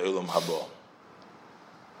lives of the Olam Haba.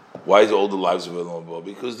 Why is all the lives of Olam Haba?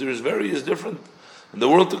 Because there's various different, in the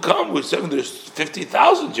world to come, we're saying there's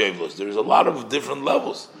 50,000 Javlos, there's a lot of different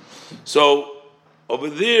levels. So, over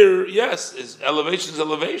there, yes, is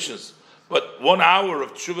elevations, but 1 hour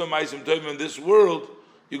of Tshuva Ma'asim Tovim in this world,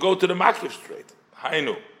 you go to the Makif straight.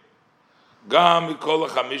 Hainu. Gam mikol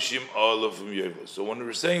chamishim olav yevlos. So when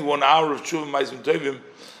we're saying 1 hour of Tshuva Ma'asim Tovim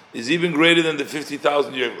is even greater than the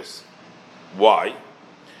 50,000 yevlos. Why?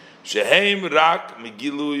 Sheheim rak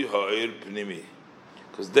migilui ha'ir pnimi.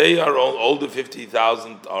 Because they are all the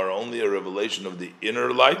 50,000 are only a revelation of the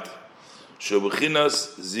inner light.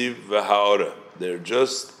 Shebuchinas ziv v'ha'ora. They're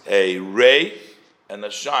just a ray and a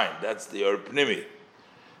shine. That's the ha'ir pnimi.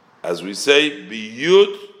 As we say,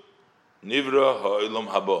 biyud nivra ha'olam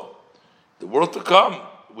haba. The world to come,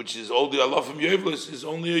 which is all the alafim yevlos, is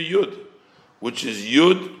only a yud, which is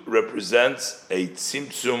yud represents a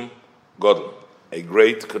tzimtzum godel, a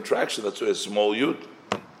great contraction. That's why a small yud.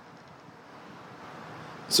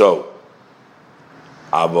 So,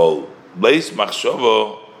 aval leis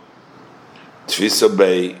machshava tfisa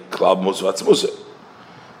bei klal musvatzmusa.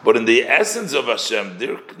 But in the essence of Hashem,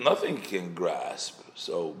 there nothing can grasp.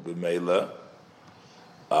 So, b'meila,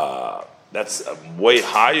 that's way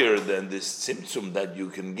higher than this tzimtzum that you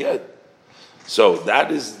can get. So that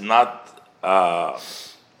is not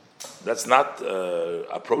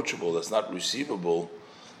approachable. That's not receivable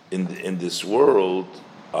in this world.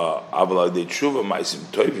 But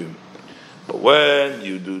when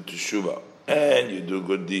you do teshuva and you do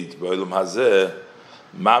good deeds,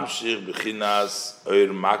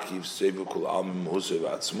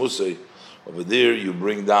 over there, you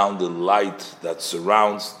bring down the light that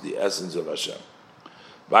surrounds the essence of Hashem.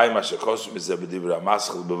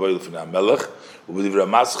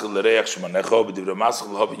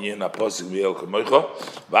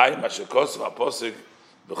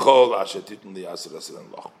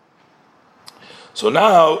 So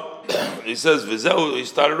now, he says, he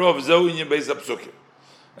started off,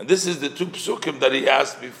 and this is the two psukim that he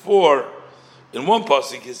asked before. In one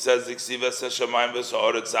pasuk it says, it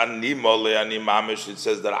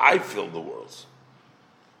says that I fill the worlds.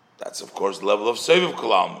 That's of course the level of Seviv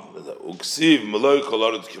Kalam,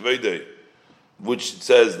 which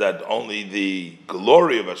says that only the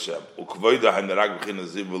glory of Hashem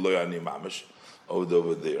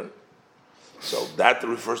over there. So that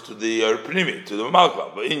refers to the Pnimi, to the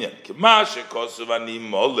Malkla.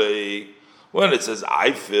 When it says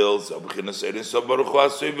I fill, that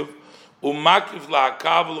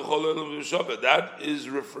is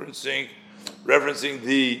referencing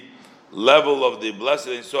the level of the blessed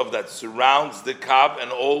Ein Sof that surrounds the Kav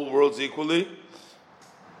and all worlds equally.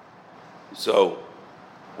 So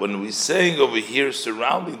when we're saying over here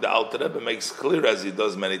surrounding, the Alter Rebbe makes clear, as he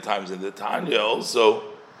does many times in the Tanya also.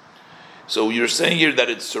 So you're saying here that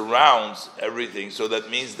it surrounds everything, so that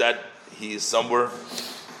means that he is somewhere,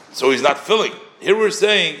 so he's not filling. Here we're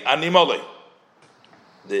saying Animole.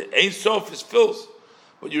 The Ein Sof is filled,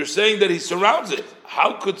 But you're saying that he surrounds it.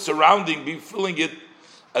 How could surrounding be filling it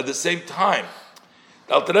at the same time?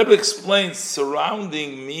 The Alter Rebbe explains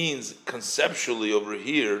surrounding means conceptually over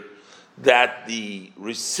here that the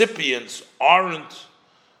recipients aren't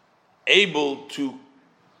able to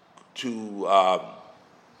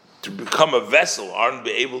become a vessel, aren't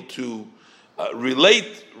be able to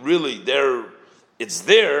relate. Really, it's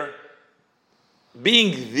there.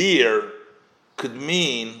 Being there could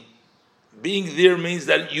mean means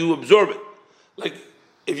that you absorb it. Like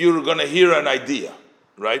if you're going to hear an idea,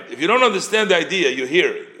 right? If you don't understand the idea, you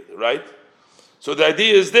hear it, right? So the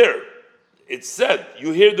idea is there. It's said.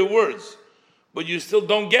 You hear the words, but you still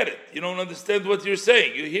don't get it. You don't understand what you're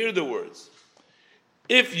saying. You hear the words.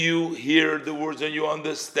 If you hear the words and you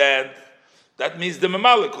understand, that means the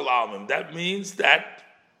mamalikul almim. That means that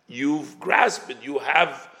you've grasped it. You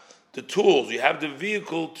have the tools. You have the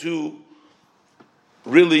vehicle to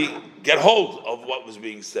really get hold of what was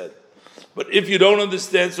being said. But if you don't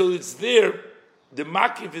understand, so it's there. The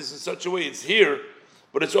makif is in such a way, it's here,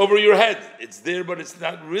 but it's over your head. It's there, but it's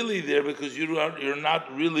not really there because you're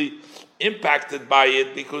not really impacted by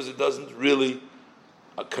it because it doesn't really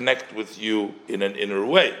connect with you in an inner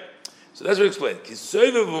way. So that's what I explained.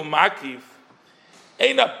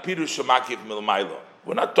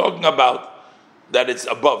 We're not talking about that it's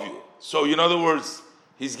above you. So in other words,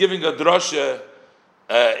 he's giving a drasha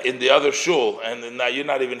in the other shul, and now you're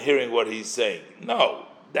not even hearing what he's saying. No,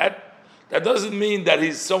 that doesn't mean that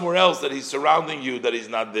he's somewhere else, that he's surrounding you, that he's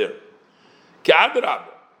not there. There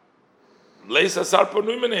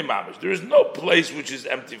is no place which is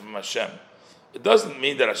empty from Hashem. It doesn't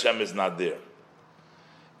mean that Hashem is not there.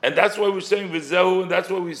 And that's why we're saying Vizehu, and that's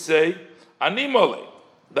why we say Animole,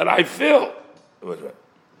 that I feel.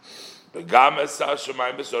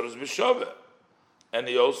 And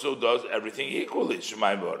he also does everything equally,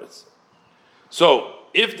 Shemayim B'Oretz. So,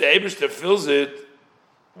 if the Eibishter fills it,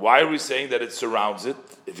 why are we saying that it surrounds it,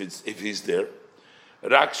 if he's there?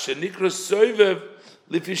 Because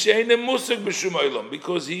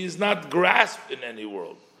he is not grasped in any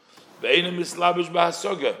world. And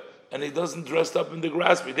he doesn't dress up in the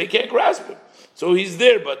grasping. They can't grasp him. So he's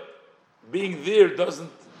there, but being there doesn't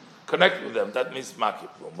connect with them. That means makif.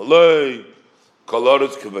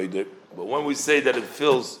 But when we say that it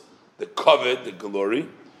fills the kavod, the glory,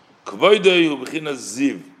 kavod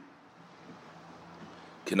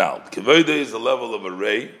is the level of a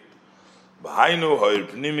ray. That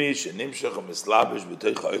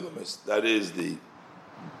is the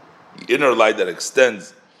inner light that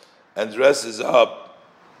extends and dresses up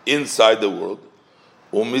inside the world.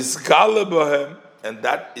 And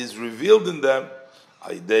that is revealed in them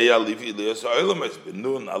through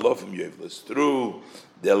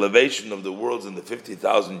the elevation of the worlds in the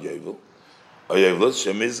 50,000 yovel,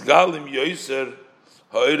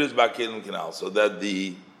 so that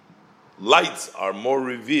the lights are more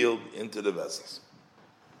revealed into the vessels.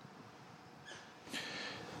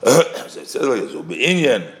 So it says like this,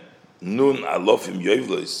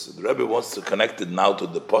 the Rebbe wants to connect it now to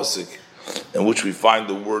the pasuk in which we find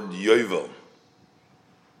the word yovel.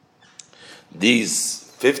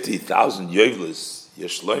 These 50,000 yovelis, we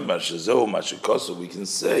can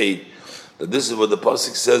say that this is what the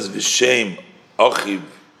pasuk says, Vishem Achiv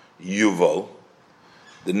Yuval.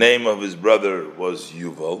 The name of his brother was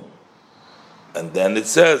Yuval. And then it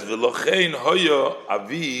says, V'lochein hoya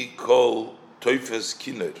avi kol toifes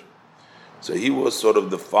kiner. So he was sort of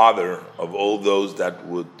the father of all those that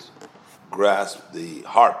would grasp the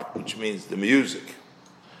harp, which means the music.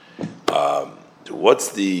 What's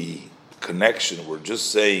the connection? We're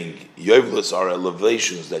just saying Yovlis are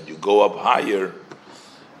elevations that you go up higher.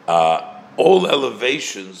 All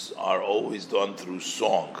elevations are always done through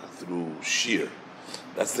song, through shir.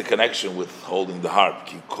 That's the connection with holding the harp.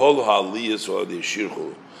 Because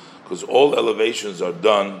all elevations are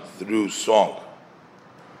done through song.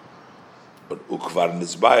 But we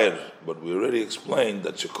already explained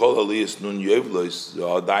that Shekol Aliyas Nun Yovlis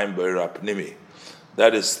Za'adaim Be'er Apnimi.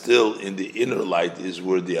 That is still in the inner light, is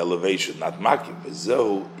where the elevation, not makim.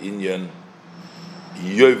 Zehu inyan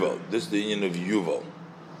yovel. This is the inyan of yuval.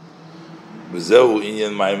 Zehu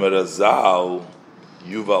inyan maimer azal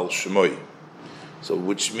yuval shmoy. So,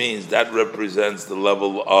 which means that represents the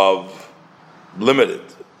level of limited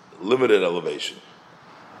elevation.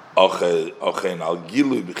 Ochen al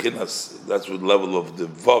gilu b'chinas. That's what level of the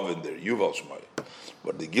vav in there, yuval shmoy.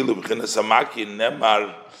 But the gilu b'chinas hamaki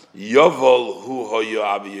nemar. Yovel hu hoya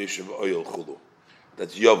avi yeshiv oyel chulu.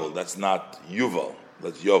 That's Yovel. That's not Yuval.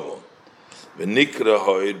 That's Yovel. V'nikra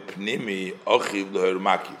hoir pnimi ochiv l'hoir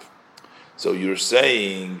makiv. So you're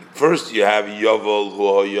saying first you have Yovel hu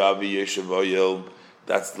hoya avi yeshiv oyel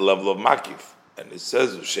That's the level of makif. And it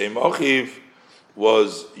says Shem Ochiv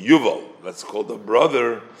was Yuval. That's called a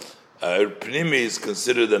brother. Pnimi is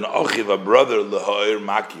considered an Ochiv, a brother, Lehoir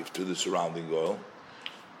Makif, to the surrounding oil.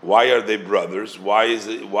 Why are they brothers? Why is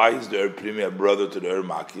the Pnimi a brother to the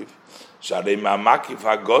Makif? Sharei Makif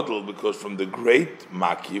HaGodol, because from the great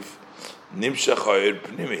Makif, Nimshach Oir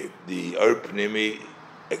Pnimi, the Oir Pnimi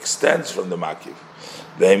extends from the Makif.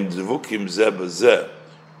 Ve'im Dvukim Zeh B'Zeh,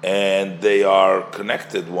 and they are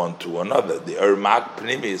connected one to another. The Mak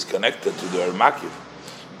Pnimi is connected to the Makif.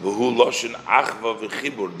 V'hu Loshen Achva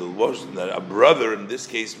V'Chibur. A brother in this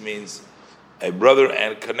case means a brother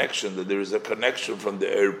and connection, that there is a connection from the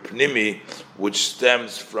Pnimi which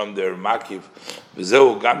stems from the Makif.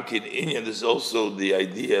 V'zehu Gamkin Inyan. This is also the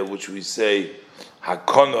idea which we say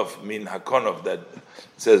Hakonov, mean Hakonov, that it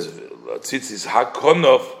says Tzitzis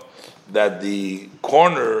Hakonov, that the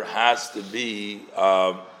corner has to be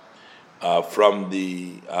from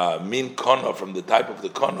the min konov, from the type of the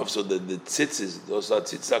konov, so that the tzitzis, those are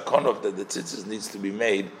tzitzah konov, that the tzitzis needs to be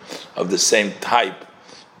made of the same type.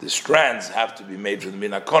 The strands have to be made from the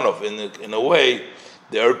min konov. In a way,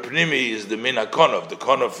 the pnimi is the min konov. The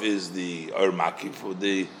konov is the makif.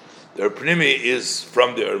 The pnimi is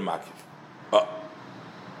from the makif.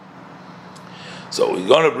 So we're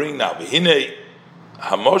going to bring now Hine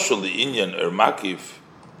Hamoshel the Inyan makif.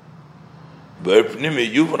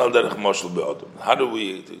 How do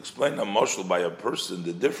we explain a moshel by a person,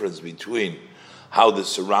 the difference between how the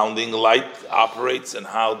surrounding light operates and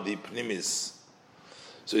how the pnimis?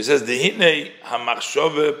 So he says,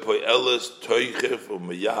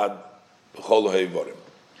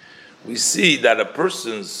 we see that a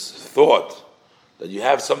person's thought, that you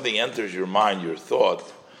have something enters your mind, your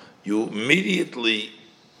thought, you immediately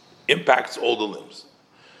impacts all the limbs.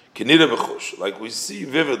 Like we see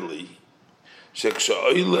vividly, if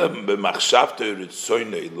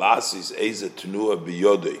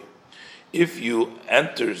you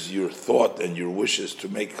enters your thought and your wishes to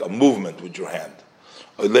make a movement with your hand,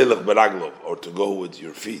 or to go with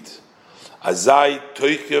your feet, then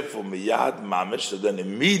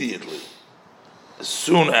immediately, as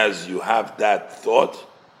soon as you have that thought,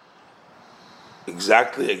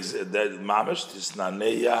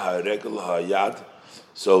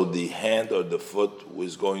 so the hand or the foot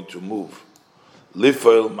is going to move. He's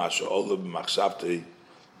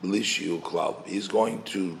going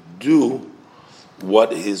to do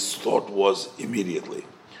what his thought was immediately.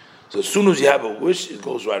 So as soon as you have a wish, it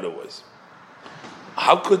goes right away.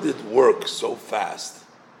 How could it work so fast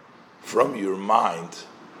from your mind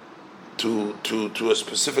to a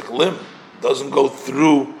specific limb? It doesn't go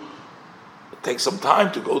through. It takes some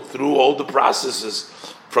time to go through all the processes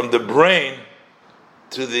from the brain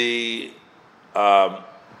to the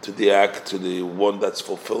act, to the one that's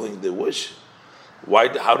fulfilling the wish. Why?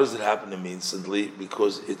 How does it happen to me instantly?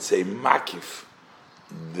 Because it's a makif.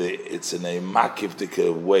 It's in a makif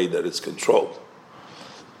way that it's controlled.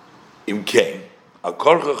 Imkain.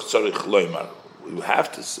 We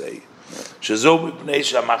have to say,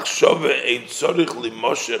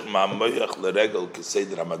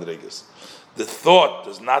 the thought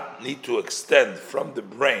does not need to extend from the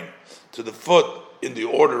brain to the foot in the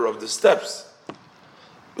order of the steps.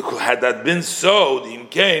 Because had that been so, the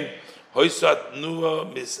imkain, so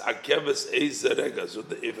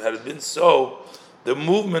if it had been so, the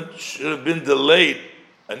movement should have been delayed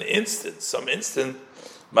some instant,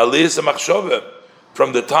 from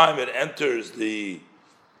the time it enters the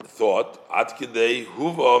thought,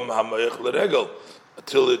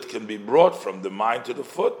 until it can be brought from the mind to the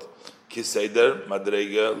foot,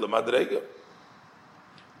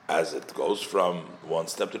 as it goes from one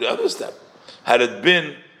step to the other step. Had it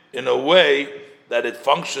been in a way that it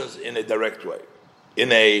functions in a direct way,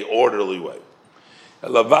 in a orderly way.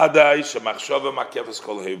 So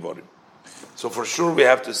for sure we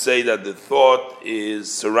have to say that the thought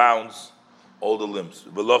surrounds all the limbs.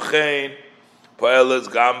 And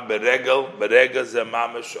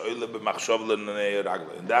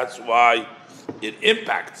that's why it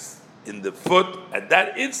impacts in the foot at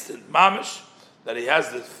that instant, mamish, that he has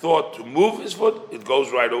the thought to move his foot, it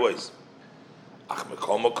goes right away.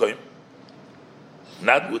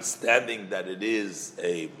 Notwithstanding that it is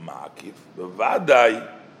a makif,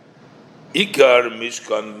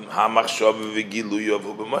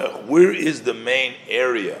 where is the main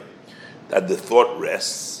area that the thought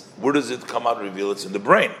rests? Where does it come out, reveal? It's in the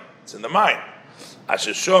brain, it's in the mind.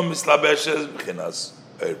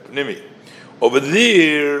 Over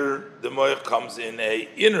there, the moich comes in a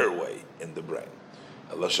inner way in the brain.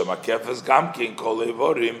 But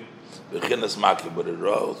it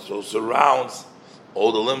also surrounds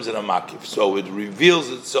all the limbs in a makif. So it reveals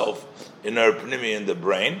itself in our pnimi in the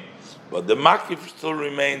brain, but the makif still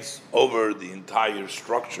remains over the entire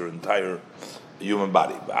structure, entire human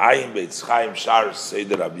body. Ba'ayin beitz chaim shar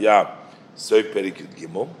seder abiyah soy perikut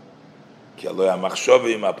gimel ki alo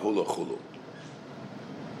yamachshove im apulo chulu.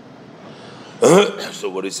 So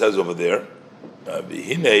what he says over there,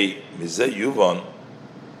 v'hinei mizeh yuvon.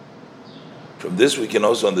 From this we can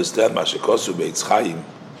also understand mashekosu beitz chaim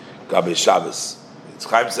gabe Shabbos. Beitz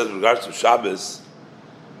chaim says with regards to Shabbos,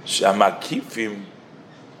 she'amakifim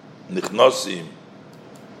nichnosim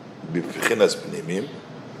b'chinas pnimim,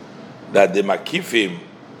 that the makifim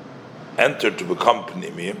enter to become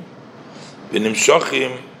pnimim,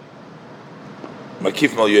 v'nimshochim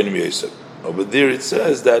makif mal yonim yosef. Over there it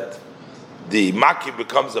says that the makif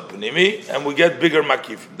becomes a pnimi, and we get bigger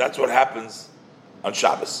makif. That's what happens on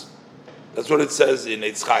Shabbos. That's what it says in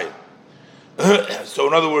Eitz Chaim. So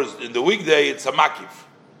in other words, in the weekday it's a makif,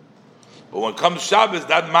 but when comes Shabbos,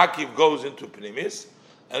 that makif goes into pnimis,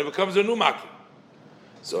 and it becomes a new makif.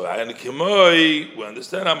 So in Kimoi, we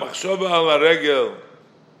understand Machshova al regel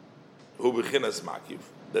hu b'chinas makif.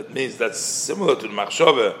 That means that's similar to the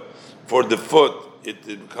Machshova for the foot. It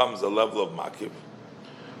becomes a level of makif.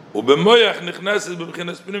 Ubemoyach nichneses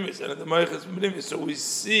b'chinas pnimis, and the moyach is pnimis. So we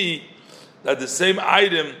see that the same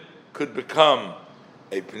item could become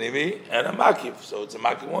a pnimi and a makif. So it's a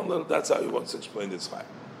makif one little. That's how he wants to explain this time.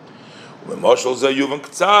 Ubemoshol zayuvan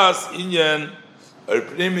k'tzas inyan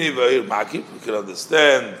pnimi v'ir makif. We can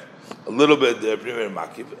understand a little bit the pnimi and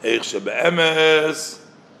makif. Eich shebe'emes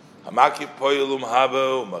hamakif poyelum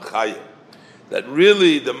haba u'machayim. That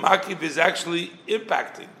really the makif is actually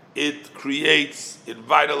impacting. It creates, it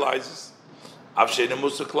vitalizes.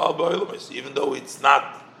 Even though it's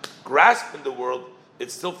not grasped in the world,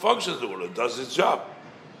 it still functions in the world. It does its job.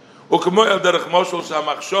 Just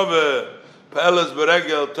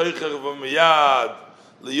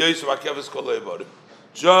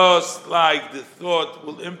like the thought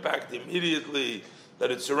will impact immediately,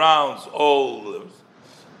 that it surrounds all limbs.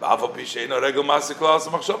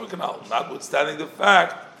 Notwithstanding the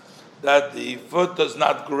fact that the foot does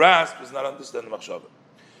not grasp, does not understand the machshava.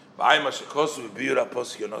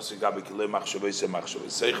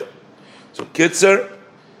 So kitzer,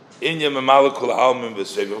 inya memala kol almim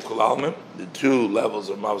v'sevim kol almim, the two levels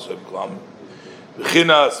of mal sevim kol almim.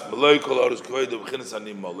 V'chinas meloi kol orus kvoido v'chinas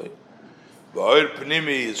anim molei. V'oir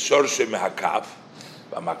pnimi is shorshe mehakav.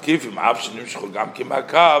 V'makifim av shenimshchu gam ki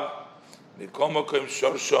mehakav. Mikol mokoim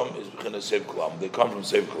shorshom is v'chinas sevim kol almim. They come from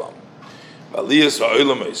sevim kol almim. V'aliyas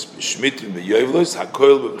ha'olamais b'shmitim v'yoyvlos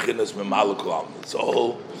hakoil v'chinas memala kol almim. It's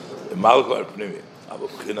all memala kol pnimi. Avo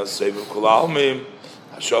v'chinas sevim kol almim.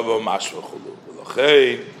 In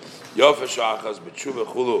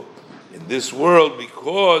this world,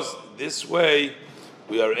 because this way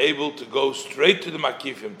we are able to go straight to the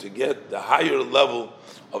makifim to get the higher level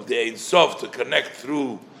of the Ein Sof, to connect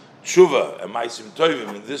through tshuva and maisim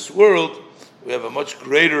tovim. In this world, we have a much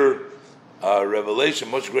greater revelation,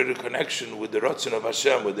 much greater connection with the Ratzon of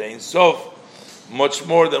Hashem, with the Ein Sof, much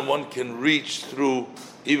more than one can reach through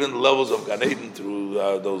even levels of Gan Eden, through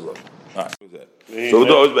those levels. So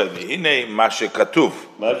those baby, hine mashekatuv.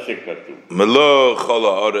 Melo chol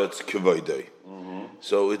haaretz kvoidei.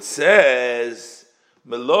 So it says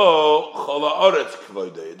melo chol haaretz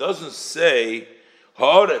kvoidei. It doesn't say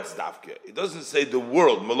haaretz davke. It doesn't say the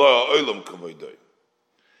world melo ha'olam kvoidei.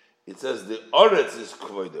 It says the haaretz is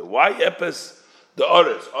kvoidei. Why epes the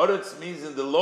haaretz? Haaretz means in the